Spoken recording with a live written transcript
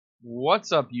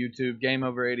What's up, YouTube? Game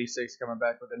Over 86 coming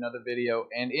back with another video,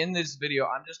 and in this video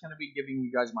I'm just going to be giving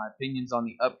you guys my opinions on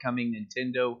the upcoming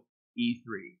Nintendo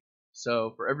E3.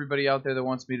 So for everybody out there that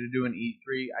wants me to do an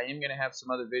E3, I am going to have some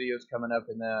other videos coming up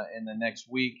in the next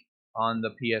week on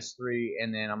the PS3,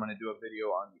 and then I'm going to do a video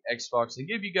on the Xbox and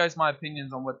give you guys my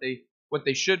opinions on what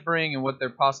they should bring and what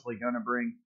they're possibly going to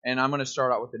bring. And I'm going to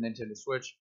start out with the Nintendo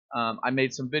Switch. I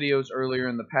made some videos earlier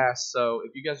in the past, so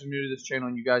if you guys are new to this channel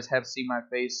and you guys have seen my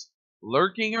face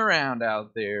lurking around out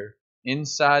there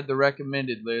inside the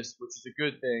recommended list, which is a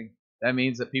good thing, that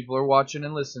means that people are watching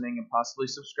and listening and possibly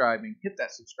subscribing. Hit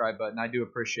that subscribe button. I do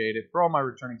appreciate it. For all my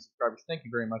returning subscribers, thank you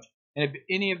very much. And if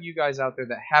any of you guys out there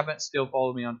that haven't still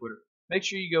followed me on Twitter, make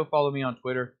sure you go follow me on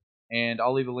Twitter, and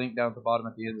I'll leave a link down at the bottom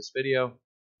at the end of this video.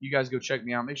 You guys go check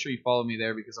me out. Make sure you follow me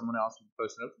there because I'm going to also be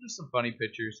posting up just some funny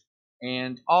pictures.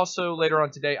 And also later on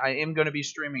today, I am going to be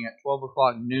streaming at 12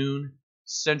 o'clock noon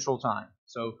Central Time.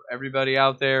 So for everybody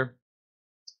out there,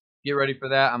 get ready for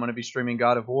that. I'm going to be streaming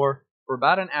God of War for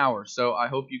about an hour. So I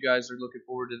hope you guys are looking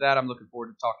forward to that. I'm looking forward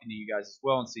to talking to you guys as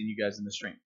well and seeing you guys in the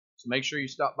stream. So make sure you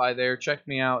stop by there, check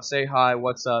me out, say hi,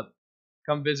 what's up,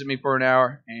 come visit me for an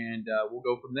hour, and we'll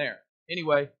go from there.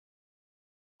 Anyway,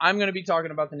 I'm going to be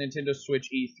talking about the Nintendo Switch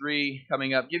E3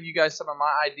 coming up, give you guys some of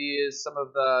my ideas, some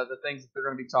of the things that they're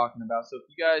going to be talking about. So if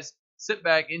you guys sit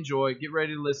back, enjoy, get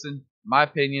ready to listen, my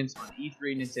opinions on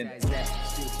E3 Nintendo.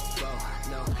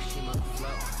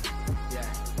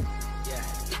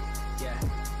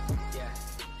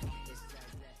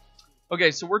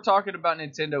 Okay, so we're talking about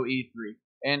Nintendo E3.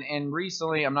 And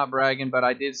recently, I'm not bragging, but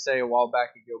I did say a while back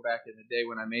ago, back in the day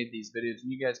when I made these videos,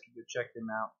 and you guys can go check them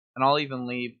out. And I'll even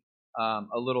leave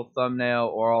a little thumbnail,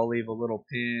 or I'll leave a little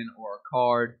pin or a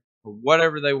card, or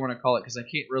whatever they want to call it, because I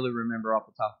can't really remember off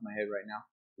the top of my head right now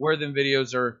where them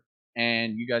videos are,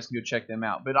 and you guys can go check them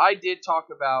out. But I did talk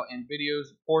about in videos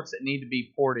ports that need to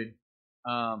be ported,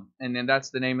 and then that's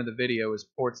the name of the video, is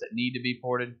ports that need to be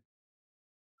ported.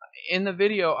 In the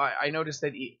video, I noticed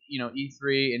that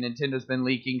E3 and Nintendo's been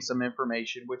leaking some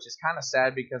information, which is kind of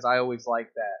sad because I always like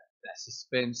that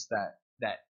suspense,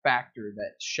 that factor,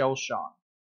 that shell shock,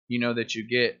 that you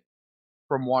get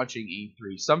from watching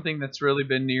E3. Something that's really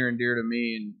been near and dear to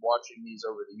me and watching these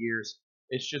over the years.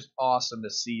 It's just awesome to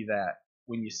see that.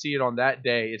 When you see it on that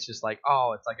day, it's just like,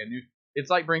 oh, it's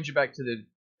like brings you back to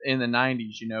in the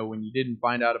 90s, when you didn't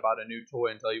find out about a new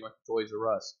toy until you went to Toys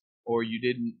R Us, or you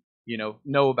didn't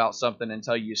know about something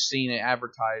until you seen it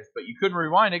advertised, but you couldn't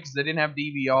rewind it because they didn't have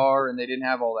DVR and they didn't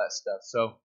have all that stuff.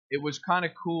 So it was kind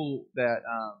of cool that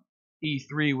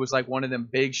E3 was like one of them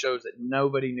big shows that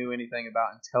nobody knew anything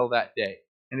about until that day.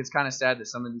 And it's kind of sad that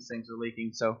some of these things are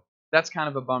leaking. So that's kind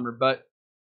of a bummer. But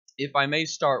if I may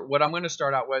start, what I'm going to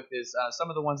start out with is some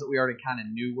of the ones that we already kind of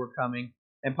knew were coming,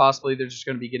 and possibly they're just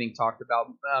going to be getting talked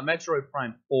about. Metroid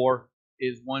Prime 4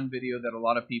 is one video that a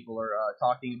lot of people are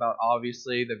talking about.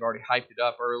 Obviously, they've already hyped it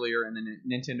up earlier in the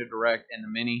Nintendo Direct and the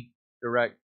Mini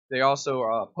Direct. They also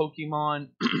are Pokemon,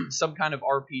 some kind of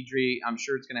RPG. I'm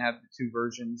sure it's going to have the two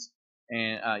versions,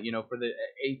 and for the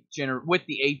with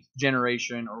the 8th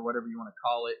generation or whatever you want to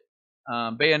call it.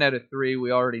 Bayonetta 3,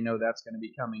 we already know that's going to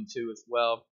be coming too as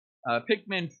well.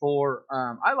 Pikmin 4,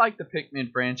 I like the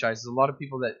Pikmin franchise. There's a lot of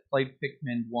people that played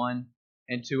Pikmin 1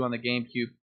 and 2 on the GameCube.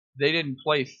 They didn't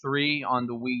play 3 on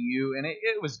the Wii U, and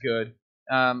it was good.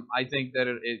 I think that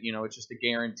it's just a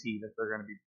guarantee that they're going to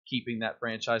be keeping that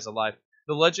franchise alive.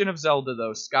 The Legend of Zelda,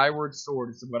 though, Skyward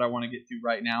Sword is what I want to get to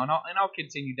right now, and I'll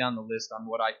continue down the list on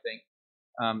what I think,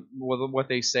 what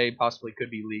they say possibly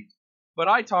could be leaked. But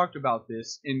I talked about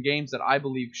this in games that I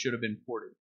believe should have been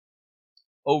ported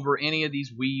over any of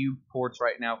these Wii U ports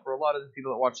right now. For a lot of the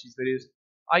people that watch these videos,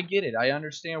 I get it. I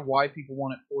understand why people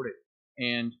want it ported.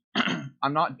 And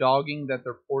I'm not dogging that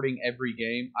they're porting every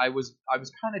game. I was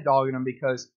kind of dogging them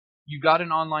because you got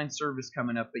an online service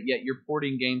coming up, but yet you're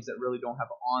porting games that really don't have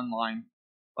online,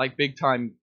 like big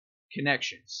time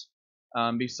connections.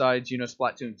 Besides,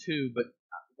 Splatoon 2. But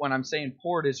when I'm saying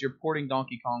port is you're porting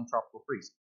Donkey Kong Tropical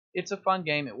Freeze. It's a fun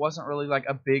game. It wasn't really like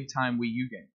a big time Wii U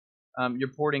game. You're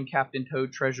porting Captain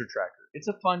Toad Treasure Tracker. It's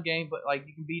a fun game, but like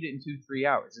you can beat it in 2-3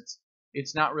 hours.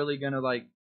 It's not really gonna like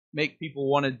make people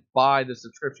want to buy the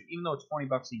subscription, even though it's $20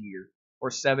 a year or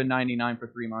 $7.99 for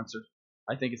 3 months, or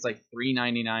I think it's like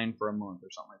 $3.99 for a month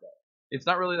or something like that. It's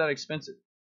not really that expensive.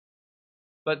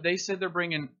 But they said they're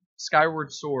bringing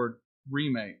Skyward Sword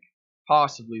remake,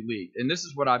 possibly leaked, and this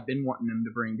is what I've been wanting them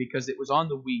to bring because it was on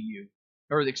the Wii U,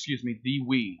 or excuse me, the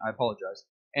Wii. I apologize.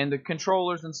 And the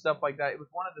controllers and stuff like that. It was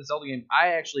one of the Zelda games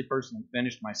I actually personally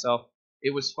finished myself.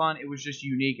 It was fun. It was just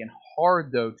unique and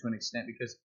hard though to an extent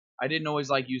because I didn't always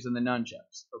like using the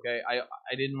nunchucks. Okay,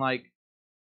 I didn't like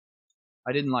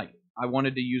I didn't like it. I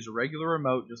wanted to use a regular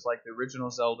remote, just like the original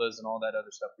Zeldas and all that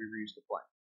other stuff we were used to playing.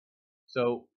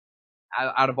 So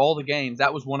out of all the games,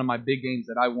 that was one of my big games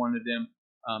that I wanted them,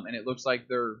 and it looks like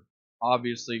they're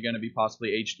obviously going to be possibly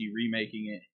HD remaking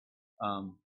it,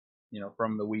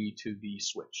 from the Wii to the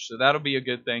Switch. So that'll be a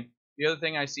good thing. The other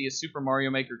thing I see is Super Mario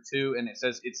Maker 2, and it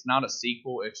says it's not a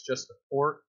sequel, it's just a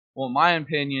port. Well, in my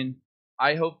opinion,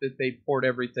 I hope that they port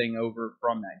everything over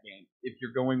from that game. If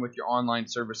you're going with your online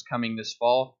service coming this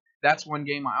fall, that's one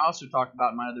game I also talked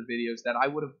about in my other videos that I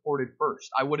would have ported first.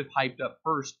 I would have hyped up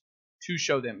first to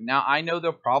show them. Now, I know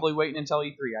they're probably waiting until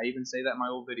E3. I even say that in my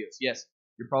old videos. Yes,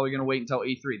 you're probably going to wait until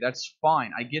E3. That's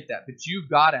fine. I get that. But you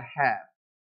gotta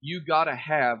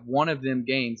have one of them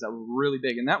games that were really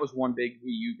big. And that was one big Wii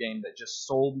U game that just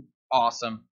sold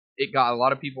awesome. It got a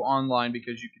lot of people online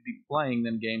because you could be playing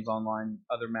them games online,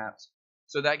 other maps.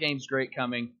 So that game's great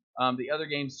coming. The other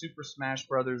game, Super Smash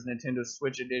Brothers Nintendo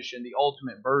Switch Edition, the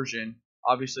ultimate version.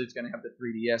 Obviously, it's going to have the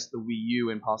 3DS, the Wii U,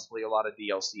 and possibly a lot of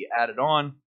DLC added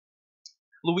on.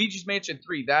 Luigi's Mansion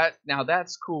 3.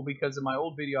 That's cool because in my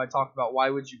old video I talked about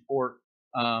why would you port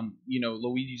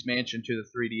Luigi's Mansion to the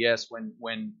 3DS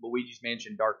when Luigi's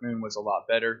Mansion Dark Moon was a lot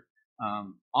better,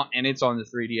 and it's on the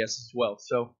 3DS as well.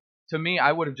 So to me,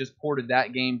 I would have just ported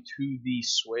that game to the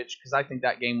Switch because I think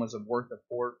that game was worth a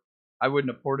port. I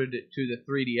wouldn't have ported it to the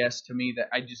 3DS. To me, that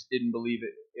I just didn't believe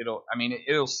it.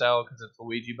 It'll sell because it's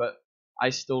Luigi, but I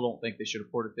still don't think they should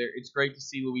have ported it there. It's great to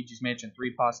see Luigi's Mansion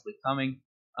 3 possibly coming.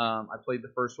 I played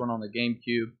the first one on the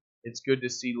GameCube. It's good to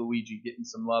see Luigi getting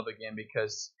some love again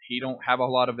because he don't have a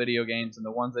lot of video games, and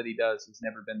the ones that he does, he's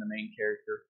never been the main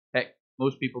character. Heck,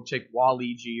 most people take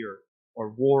Waluigi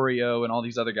or Wario and all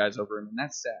these other guys over him, and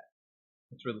that's sad.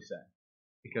 It's really sad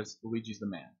because Luigi's the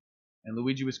man, and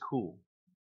Luigi was cool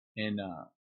in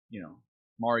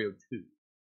Mario 2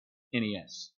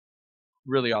 NES.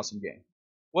 Really awesome game.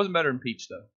 Wasn't better than Peach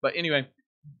though. But anyway,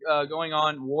 going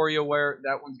on, WarioWare,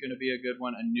 that one's going to be a good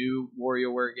one. A new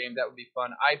WarioWare game, that would be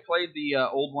fun. I played the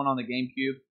old one on the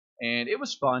GameCube, and it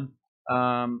was fun.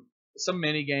 Some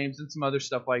mini games and some other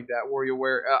stuff like that.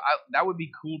 WarioWare, that would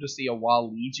be cool to see a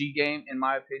Waluigi game, in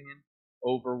my opinion,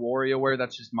 over WarioWare.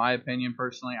 That's just my opinion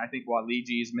personally. I think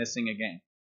Waluigi is missing a game.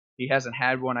 He hasn't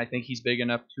had one. I think he's big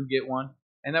enough to get one.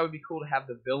 And that would be cool to have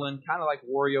the villain, kind of like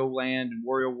Wario Land and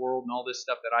Wario World and all this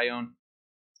stuff that I own.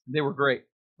 They were great.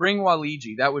 Bring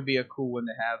Waluigi. That would be a cool one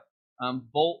to have.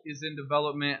 Volt is in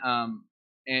development,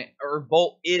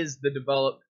 Volt is the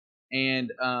developed,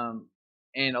 and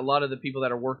a lot of the people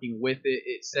that are working with it.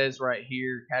 It says right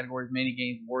here, categories: mini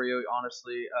games, Wario,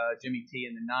 honestly, Jimmy T,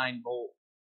 and the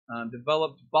 9-Volt,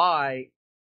 developed by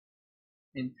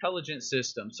Intelligent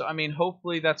Systems. So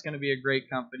hopefully that's going to be a great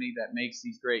company that makes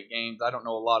these great games. I don't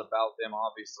know a lot about them,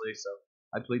 obviously, so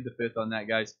I plead the fifth on that,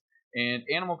 guys. And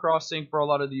Animal Crossing, for a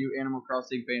lot of you Animal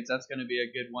Crossing fans, that's going to be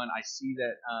a good one. I see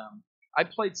that. I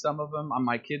played some of them.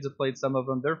 My kids have played some of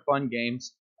them. They're fun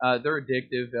games. They're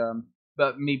addictive.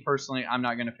 But me personally, I'm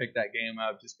not going to pick that game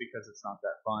up just because it's not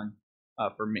that fun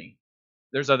for me.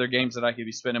 There's other games that I could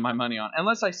be spending my money on.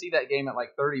 Unless I see that game at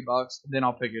like $30, then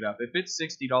I'll pick it up. If it's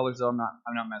 $60, though, I'm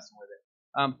not messing with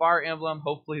it. Fire Emblem,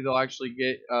 hopefully they'll actually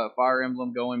get Fire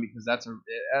Emblem going because it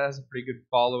has a pretty good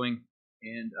following.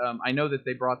 And I know that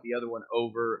they brought the other one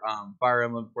over, Fire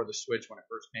Emblem, for the Switch when it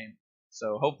first came.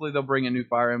 So hopefully they'll bring a new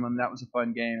Fire Emblem. That was a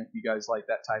fun game if you guys like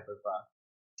that type of.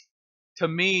 To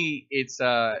me, it's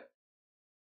a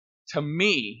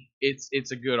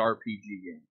good RPG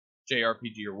game,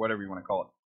 JRPG or whatever you want to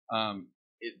call it.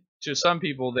 To some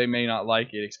people, they may not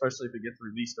like it, especially if it gets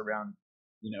released around,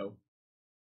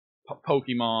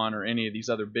 Pokemon or any of these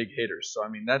other big hitters. So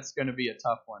that's going to be a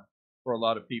tough one for a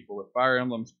lot of people. If Fire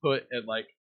Emblem's put at like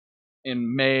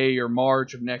in May or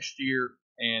March of next year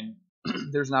and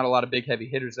there's not a lot of big heavy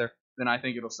hitters there, then I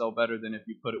think it'll sell better than if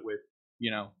you put it with,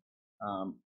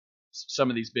 some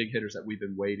of these big hitters that we've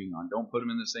been waiting on. Don't put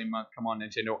them in the same month. Come on,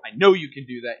 Nintendo. I know you can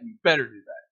do that, and you better do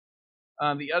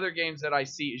that. The other games that I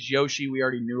see is Yoshi. We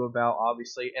already knew about,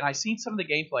 obviously, and I've seen some of the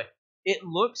gameplay. It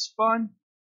looks fun.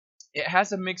 It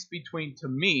has a mix between, to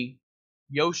me,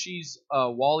 Yoshi's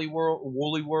Woolly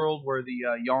World, where the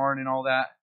yarn and all that,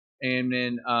 and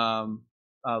then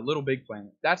Little Big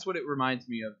Planet. That's what it reminds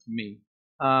me of to me.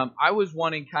 I was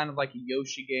wanting kind of like a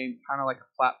Yoshi game, kind of like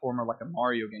a platformer, like a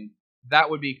Mario game.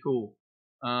 That would be cool.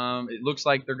 It looks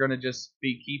like they're going to just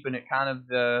be keeping it kind of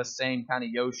the same kind of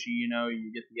Yoshi.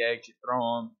 You get the eggs, you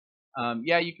throw them.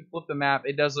 Yeah, you can flip the map.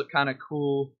 It does look kind of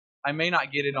cool. I may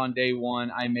not get it on day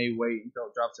one. I may wait until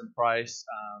it drops in price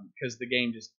because the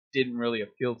game just didn't really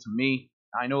appeal to me.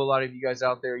 I know a lot of you guys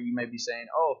out there, you may be saying,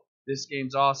 oh, this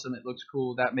game's awesome, it looks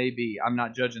cool. That may be. I'm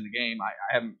not judging the game.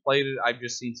 I haven't played it. I've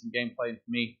just seen some gameplay. And for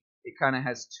me, it kind of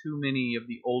has too many of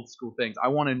the old school things. I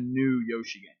want a new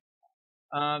Yoshi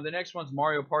game. The next one's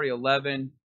Mario Party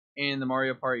 11 in the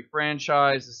Mario Party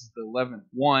franchise. This is the 11th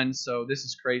one, so this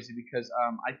is crazy because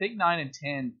I think 9 and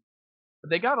 10,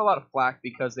 they got a lot of flack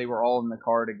because they were all in the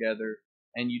car together,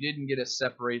 and you didn't get to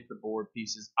separate the board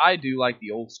pieces. I do like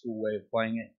the old school way of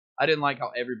playing it. I didn't like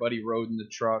how everybody rode in the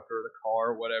truck or the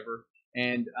car or whatever,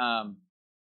 and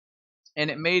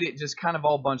it made it just kind of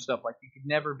all bunched up. Like you could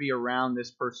never be around this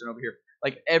person over here.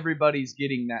 Like everybody's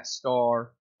getting that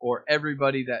star, or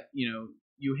everybody that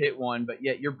you hit one, but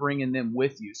yet you're bringing them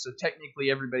with you. So technically,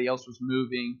 everybody else was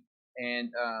moving,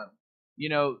 and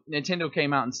Nintendo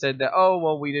came out and said that, oh,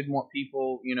 well, we didn't want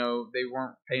people, they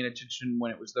weren't paying attention when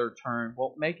it was their turn.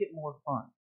 Well, make it more fun.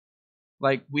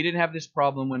 Like, we didn't have this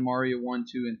problem when Mario 1,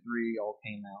 2, and 3 all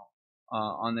came out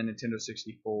on the Nintendo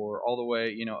 64, all the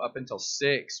way, up until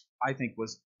 6, I think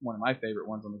was one of my favorite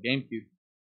ones on the GameCube.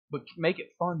 But make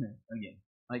it fun then, again.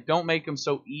 Like, don't make them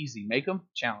so easy. Make them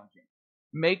challenging.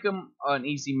 Make them an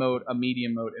easy mode, a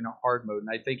medium mode, and a hard mode, and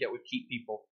I think it would keep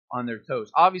people on their toes.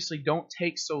 Obviously, don't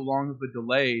take so long of a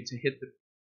delay to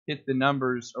hit the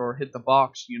numbers or hit the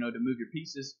box, to move your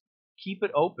pieces. Keep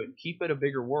it open. Keep it a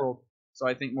bigger world, so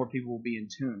I think more people will be in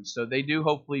tune. So they do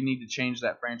hopefully need to change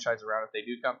that franchise around if they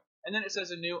do come. And then it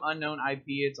says a new unknown IP.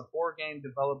 It's a horror game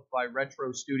developed by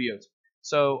Retro Studios.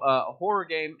 So a horror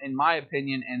game, in my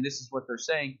opinion, and this is what they're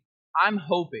saying, I'm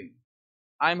hoping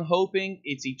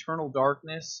it's Eternal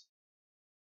Darkness,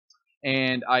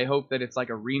 and I hope that it's like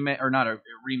a remake, or not a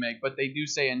remake, but they do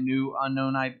say a new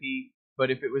unknown IP. But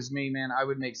if it was me, man, I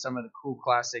would make some of the cool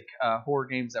classic horror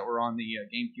games that were on the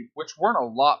GameCube, which weren't a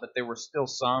lot, but there were still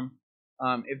some.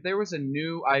 If there was a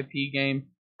new IP game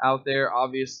out there,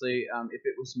 obviously, if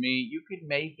it was me, you could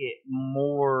make it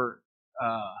more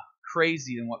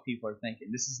crazy than what people are thinking.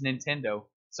 This is Nintendo,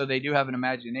 so they do have an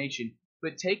imagination.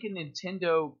 But take a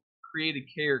Nintendo created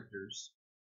characters,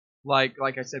 like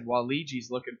I said, Waluigi's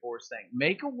looking for a thing.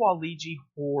 Make a Waluigi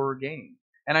horror game.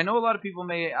 And I know a lot of people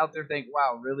may out there think,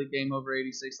 wow, really, Game Over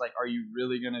 86? Like, are you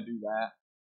really going to do that?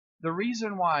 The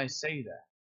reason why I say that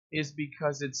is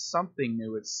because it's something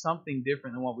new. It's something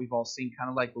different than what we've all seen, kind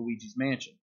of like Luigi's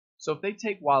Mansion. So if they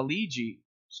take Luigi's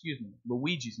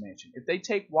Mansion, if they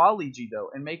take Waluigi, though,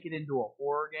 and make it into a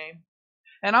horror game,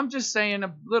 and I'm just saying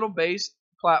a little base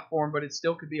platform, but it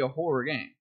still could be a horror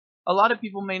game. A lot of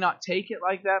people may not take it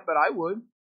like that, but I would.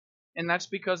 And that's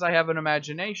because I have an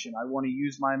imagination. I want to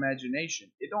use my imagination.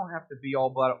 It don't have to be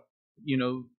all about,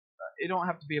 it don't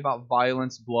have to be about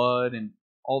violence, blood, and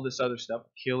all this other stuff,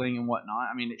 killing and whatnot.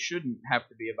 I mean, it shouldn't have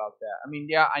to be about that. I mean,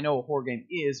 yeah, I know a horror game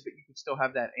is, but you can still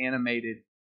have that animated,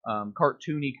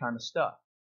 cartoony kind of stuff.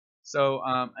 So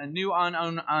a new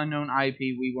unknown IP,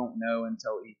 we won't know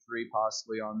until E3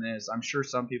 possibly on this. I'm sure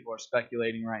some people are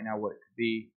speculating right now what it could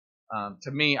be.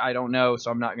 To me, I don't know, so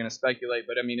I'm not going to speculate.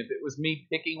 But I mean, if it was me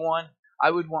picking one,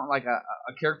 I would want like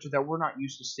a character that we're not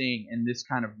used to seeing in this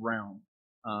kind of realm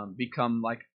become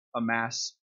like a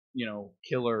mass,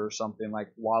 killer or something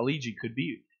like Waluigi could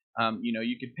be.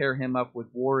 You could pair him up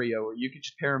with Wario, or you could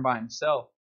just pair him by himself,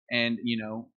 and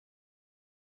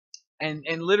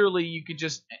and literally you could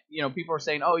just, people are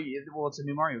saying, oh, well, it's a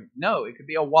new Mario. No, it could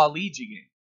be a Waluigi game.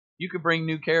 You could bring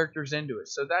new characters into it.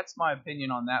 So that's my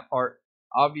opinion on that part.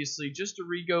 Obviously, just to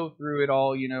re-go through it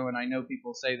all, and I know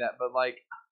people say that, but like,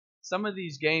 some of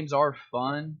these games are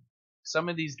fun. Some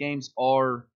of these games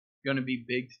are going to be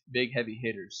big, heavy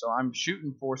hitters. So I'm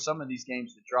shooting for some of these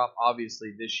games to drop,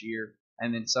 obviously, this year,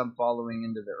 and then some following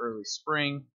into the early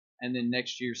spring, and then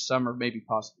next year's summer, maybe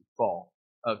possibly fall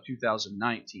of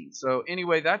 2019. So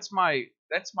anyway, that's my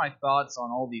thoughts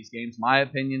on all these games, my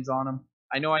opinions on them.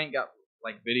 I know I ain't got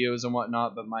like videos and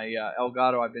whatnot, but my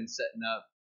Elgato I've been setting up.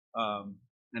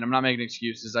 And I'm not making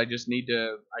excuses. I just need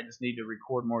to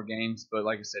record more games. But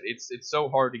like I said, it's so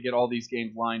hard to get all these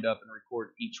games lined up and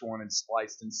record each one and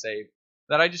spliced and saved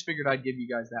that I just figured I'd give you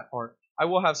guys that part. I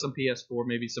will have some PS4,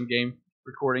 maybe some game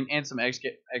recording, and some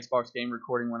Xbox game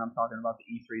recording when I'm talking about the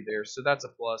E3 there. So that's a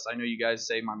plus. I know you guys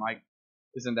say my mic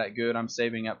isn't that good. I'm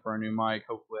saving up for a new mic.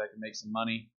 Hopefully I can make some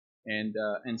money and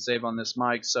save on this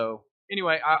mic. So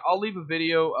anyway, I'll leave a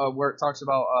video where it talks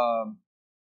about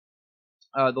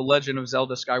The Legend of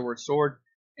Zelda Skyward Sword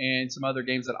and some other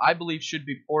games that I believe should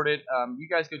be ported. You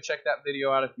guys go check that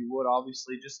video out if you would.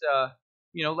 Obviously, just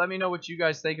let me know what you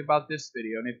guys think about this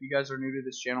video. And if you guys are new to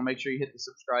this channel, make sure you hit the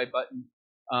subscribe button.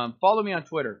 Follow me on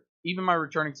Twitter. Even my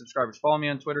returning subscribers, follow me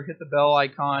on Twitter. Hit the bell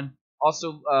icon.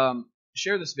 Also,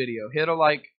 share this video. Hit a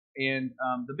like And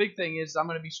the big thing is I'm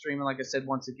going to be streaming, like I said,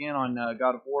 once again on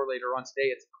God of War later on today.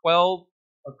 It's 12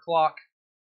 o'clock.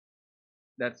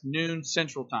 That's noon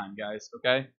Central Time, guys.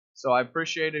 Okay? So I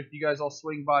appreciate it if you guys all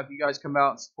swing by. If you guys come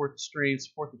out and support the stream,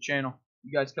 support the channel.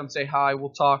 You guys come say hi.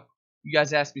 We'll talk. You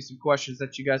guys ask me some questions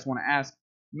that you guys want to ask.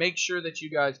 Make sure that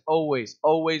you guys always,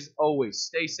 always, always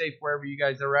stay safe wherever you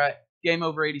guys are at. Game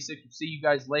Over 86. We'll see you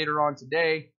guys later on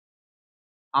today.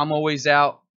 I'm always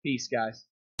out. Peace, guys.